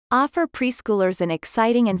Offer preschoolers an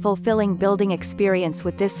exciting and fulfilling building experience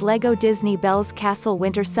with this LEGO Disney Belle's Castle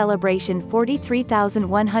Winter Celebration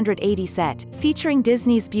 43,180 set, featuring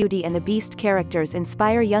Disney's Beauty and the Beast characters.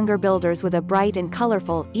 Inspire younger builders with a bright and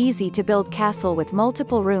colorful, easy-to-build castle with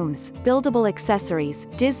multiple rooms, buildable accessories,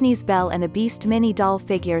 Disney's Belle and the Beast mini doll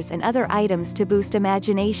figures and other items to boost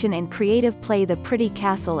imagination and creative play. The pretty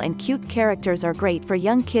castle and cute characters are great for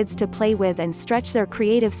young kids to play with and stretch their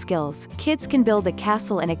creative skills. Kids can build a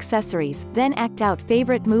castle and accessories, then act out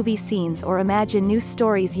favorite movie scenes or imagine new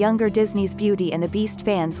stories. Younger Disney's Beauty and the Beast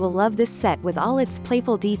fans will love this set with all its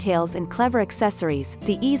playful details and clever accessories.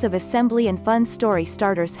 The ease of assembly and fun story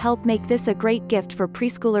starters help make this a great gift for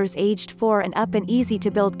preschoolers aged 4 and up. An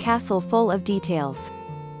easy-to-build castle full of details.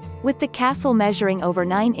 With the castle measuring over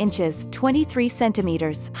 9 inches 23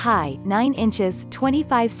 centimeters high, 9 inches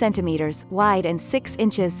 25 centimeters wide and 6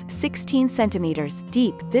 inches 16 centimeters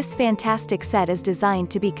deep, this fantastic set is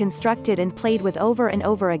designed to be constructed and played with over and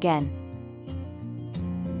over again.